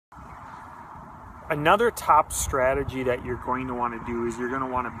Another top strategy that you're going to want to do is you're going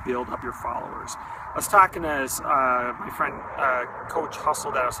to want to build up your followers. I was talking to my friend Coach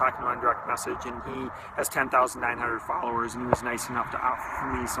Hustle that I was talking to on direct message, and he has 10,900 followers, and he was nice enough to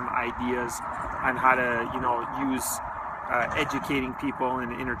offer me some ideas on how to, use educating people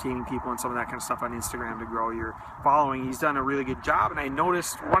and entertaining people and some of that kind of stuff on Instagram to grow your following. He's done a really good job, and I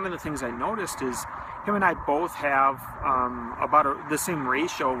noticed, one of the things I noticed is him and I both have about the same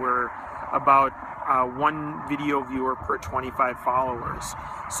ratio, where about one video viewer per 25 followers.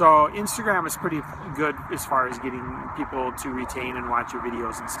 So Instagram is pretty good as far as getting people to retain and watch your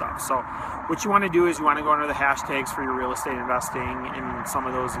videos and stuff. So what you want to do is you want to go under the hashtags for your real estate investing and some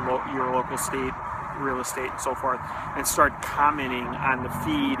of those your local state real estate and so forth, and start commenting on the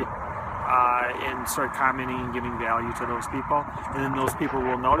feed and start commenting and giving value to those people. And then those people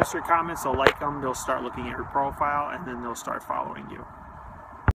will notice your comments, they'll like them, they'll start looking at your profile, and then they'll start following you.